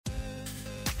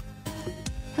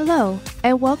Hello,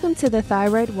 and welcome to the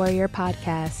Thyroid Warrior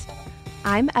podcast.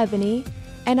 I'm Ebony,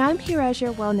 and I'm here as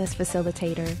your wellness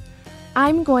facilitator.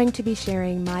 I'm going to be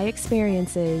sharing my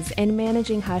experiences in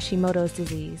managing Hashimoto's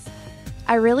disease.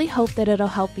 I really hope that it'll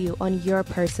help you on your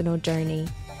personal journey.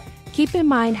 Keep in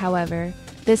mind, however,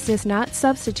 this does not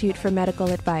substitute for medical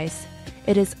advice.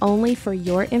 It is only for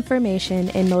your information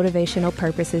and motivational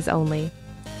purposes only.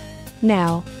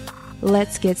 Now,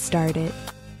 let's get started.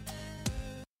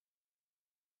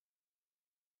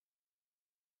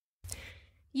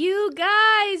 You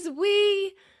guys,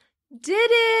 we did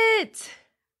it!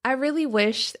 I really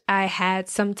wish I had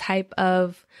some type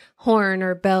of horn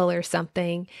or bell or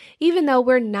something. Even though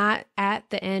we're not at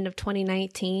the end of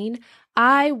 2019,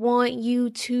 I want you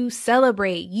to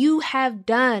celebrate. You have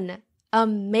done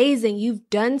amazing. You've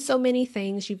done so many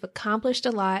things. You've accomplished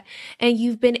a lot, and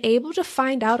you've been able to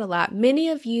find out a lot. Many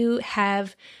of you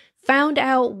have found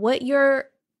out what your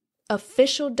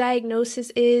official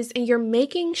diagnosis is, and you're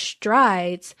making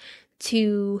strides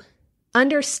to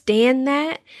understand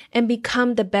that and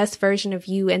become the best version of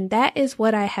you. And that is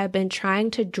what I have been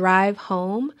trying to drive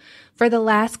home for the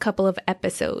last couple of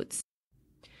episodes.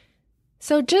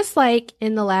 So just like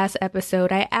in the last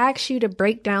episode, I asked you to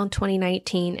break down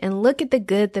 2019 and look at the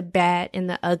good, the bad, and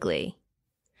the ugly.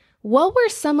 What were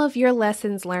some of your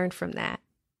lessons learned from that?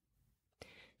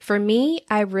 For me,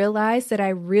 I realized that I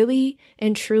really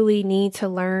and truly need to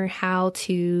learn how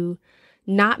to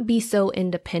not be so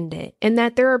independent, and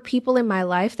that there are people in my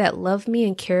life that love me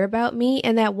and care about me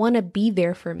and that want to be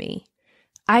there for me.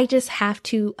 I just have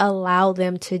to allow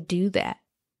them to do that.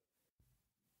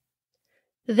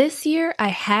 This year, I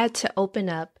had to open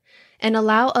up and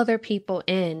allow other people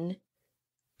in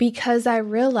because I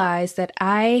realized that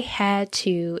I had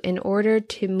to, in order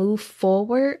to move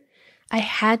forward, I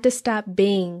had to stop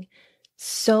being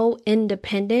so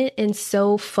independent and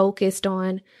so focused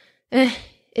on,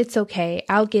 it's okay,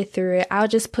 I'll get through it, I'll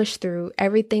just push through,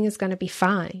 everything is going to be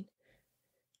fine.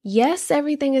 Yes,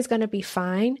 everything is going to be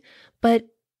fine, but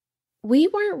we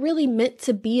weren't really meant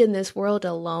to be in this world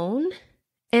alone,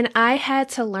 and I had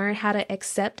to learn how to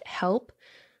accept help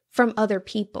from other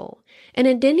people. And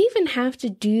it didn't even have to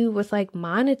do with like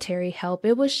monetary help.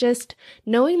 It was just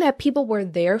knowing that people were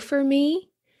there for me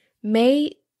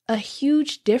made a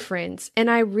huge difference. And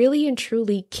I really and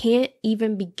truly can't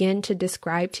even begin to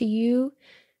describe to you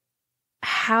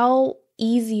how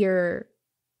easier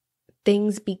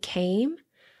things became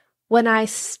when I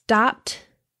stopped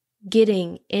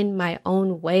getting in my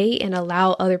own way and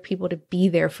allow other people to be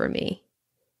there for me.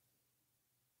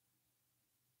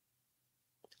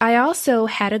 I also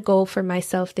had a goal for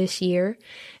myself this year,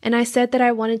 and I said that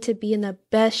I wanted to be in the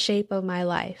best shape of my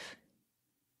life.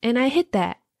 And I hit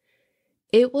that.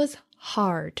 It was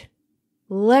hard.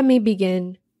 Let me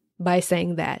begin by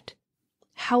saying that.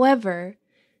 However,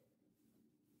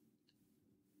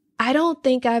 I don't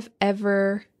think I've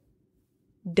ever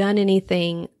done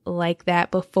anything like that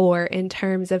before in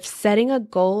terms of setting a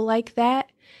goal like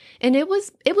that. And it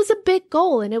was a big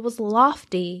goal, and it was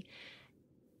lofty,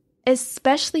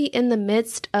 especially in the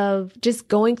midst of just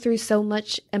going through so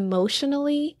much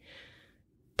emotionally.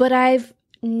 But I've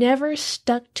never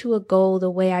stuck to a goal the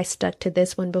way I stuck to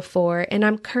this one before. And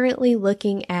I'm currently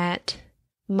looking at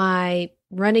my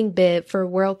running bid for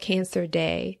World Cancer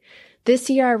Day.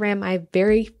 This year I ran my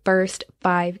very first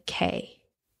 5K.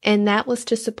 And that was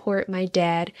to support my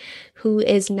dad, who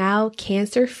is now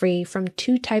cancer-free from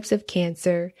 2 types of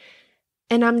cancer.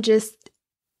 And I'm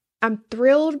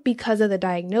thrilled because of the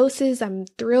diagnosis. I'm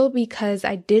thrilled because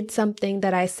I did something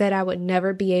that I said I would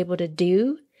never be able to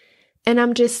do. And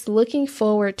I'm just looking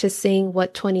forward to seeing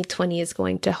what 2020 is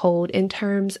going to hold in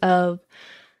terms of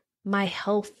my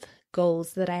health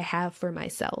goals that I have for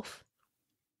myself.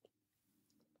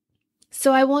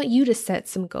 So I want you to set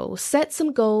some goals. Set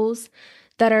some goals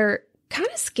that are kind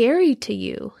of scary to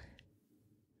you.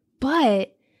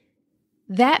 But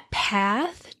that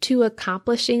path to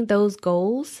accomplishing those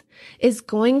goals is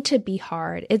going to be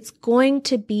hard. It's going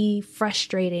to be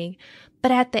frustrating. But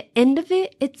at the end of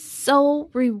it, it's so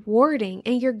rewarding,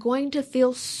 and you're going to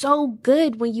feel so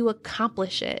good when you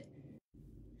accomplish it.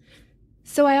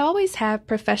 So I always have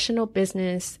professional,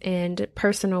 business, and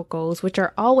personal goals, which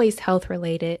are always health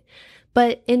related.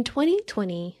 But in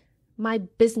 2020, my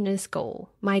business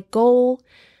goal, my goal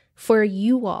for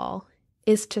you all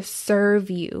is to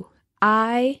serve you.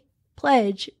 I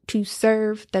pledge to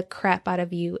serve the crap out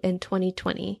of you in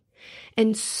 2020.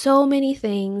 And so many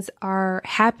things are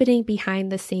happening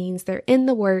behind the scenes. They're in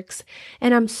the works.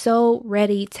 And I'm so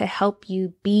ready to help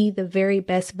you be the very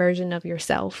best version of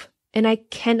yourself. And I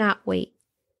cannot wait.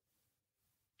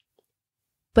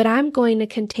 But I'm going to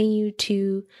continue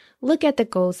to look at the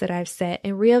goals that I've set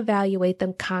and reevaluate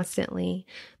them constantly.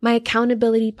 My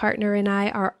accountability partner and I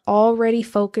are already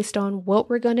focused on what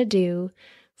we're going to do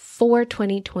for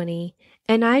 2020.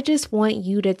 And I just want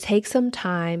you to take some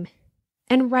time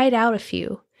and write out a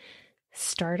few.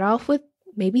 Start off with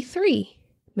maybe 3.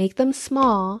 Make them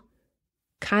small,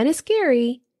 kind of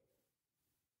scary,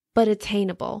 but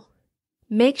attainable.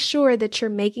 Make sure that you're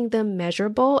making them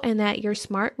measurable and that you're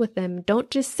smart with them.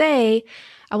 Don't just say,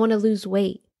 I want to lose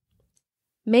weight.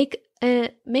 Make a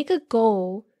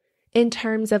goal in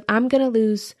terms of, I'm going to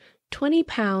lose 20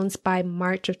 pounds by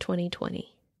March of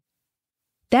 2020.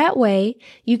 That way,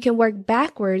 you can work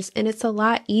backwards and it's a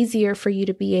lot easier for you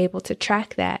to be able to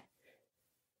track that.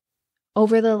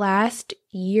 Over the last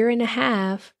year and a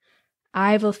half,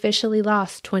 I've officially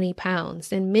lost 20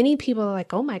 pounds. And many people are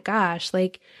like, oh my gosh,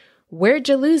 like, where'd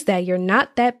you lose that? You're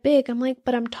not that big. I'm like,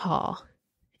 but I'm tall.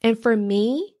 And for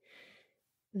me,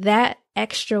 that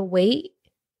extra weight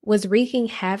was wreaking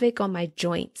havoc on my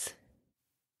joints.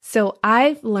 So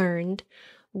I've learned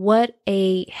what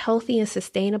a healthy and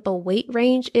sustainable weight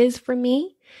range is for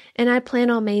me, and I plan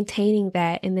on maintaining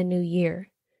that in the new year.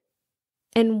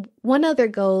 And one other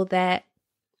goal that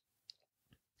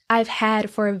I've had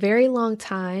for a very long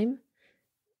time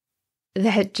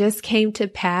that just came to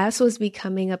pass was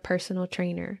becoming a personal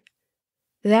trainer.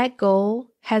 That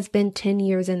goal has been 10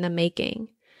 years in the making,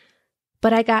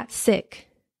 but I got sick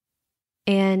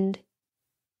and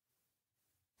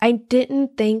I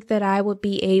didn't think that I would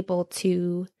be able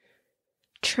to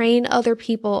train other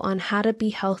people on how to be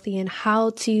healthy and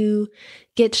how to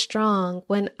get strong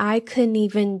when I couldn't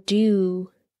even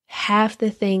do half the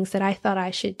things that I thought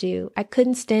I should do. I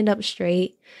couldn't stand up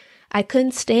straight. I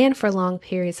couldn't stand for long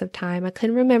periods of time. I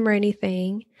couldn't remember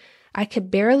anything. I could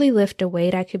barely lift a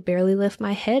weight. I could barely lift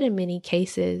my head in many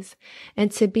cases.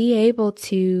 And to be able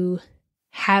to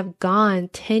have gone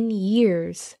 10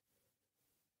 years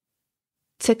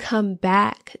to come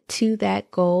back to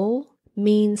that goal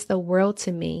means the world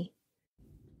to me.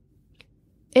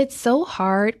 It's so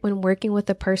hard when working with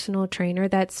a personal trainer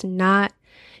that's not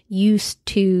used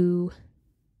to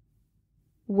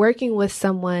working with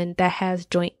someone that has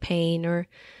joint pain, or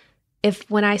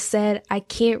when I said I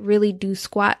can't really do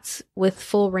squats with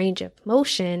full range of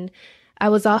motion, I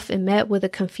was often met with a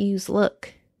confused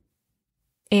look.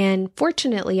 And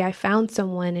fortunately, I found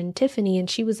someone in Tiffany, and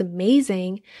she was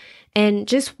amazing. And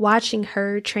just watching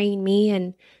her train me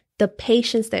and the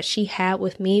patience that she had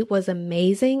with me was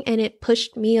amazing. And it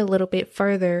pushed me a little bit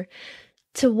further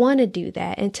to want to do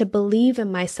that and to believe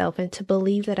in myself and to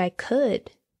believe that I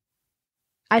could.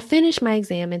 I finished my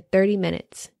exam in 30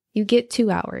 minutes. You get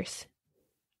 2 hours.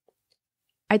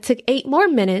 I took 8 more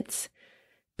minutes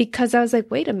because I was like,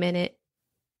 wait a minute,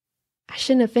 I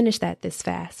shouldn't have finished that this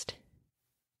fast.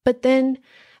 But then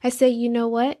I said, you know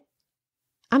what?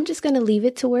 I'm just going to leave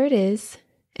it to where it is.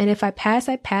 And if I pass,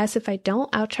 I pass. If I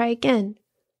don't, I'll try again.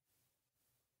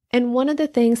 And one of the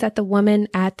things that the woman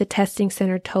at the testing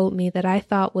center told me that I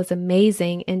thought was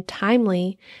amazing and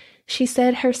timely, she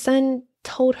said her son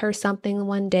told her something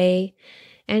one day,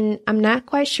 and I'm not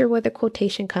quite sure where the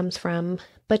quotation comes from,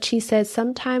 but she said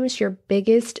sometimes your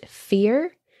biggest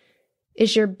fear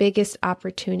is your biggest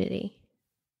opportunity.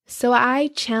 So I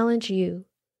challenge you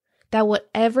that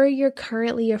whatever you're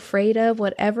currently afraid of,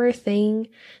 whatever thing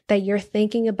that you're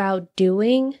thinking about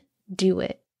doing, do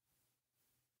it.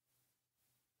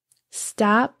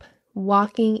 Stop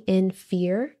walking in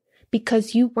fear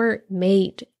because you weren't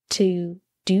made to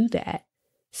do that.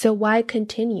 So why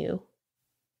continue?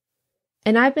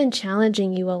 And I've been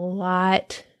challenging you a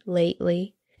lot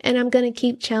lately, and I'm going to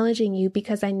keep challenging you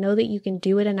because I know that you can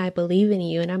do it and I believe in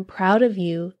you, and I'm proud of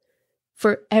you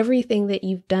for everything that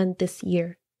you've done this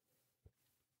year.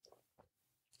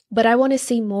 But I want to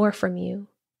see more from you.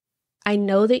 I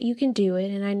know that you can do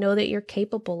it, and I know that you're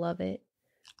capable of it.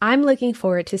 I'm looking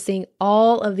forward to seeing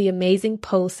all of the amazing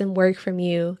posts and work from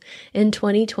you in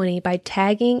 2020 by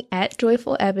tagging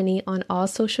 @JoyfulEbony on all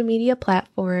social media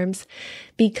platforms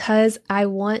because I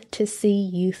want to see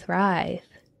you thrive.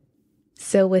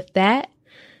 So with that,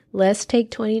 let's take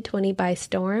 2020 by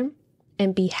storm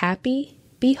and be happy,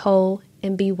 be whole,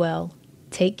 and be well.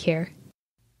 Take care.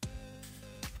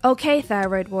 Okay,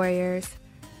 Thyroid Warriors,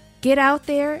 get out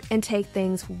there and take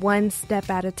things one step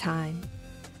at a time.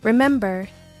 Remember,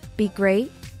 be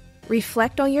great,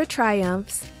 reflect on your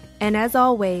triumphs, and as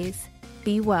always,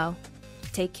 be well.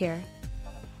 Take care.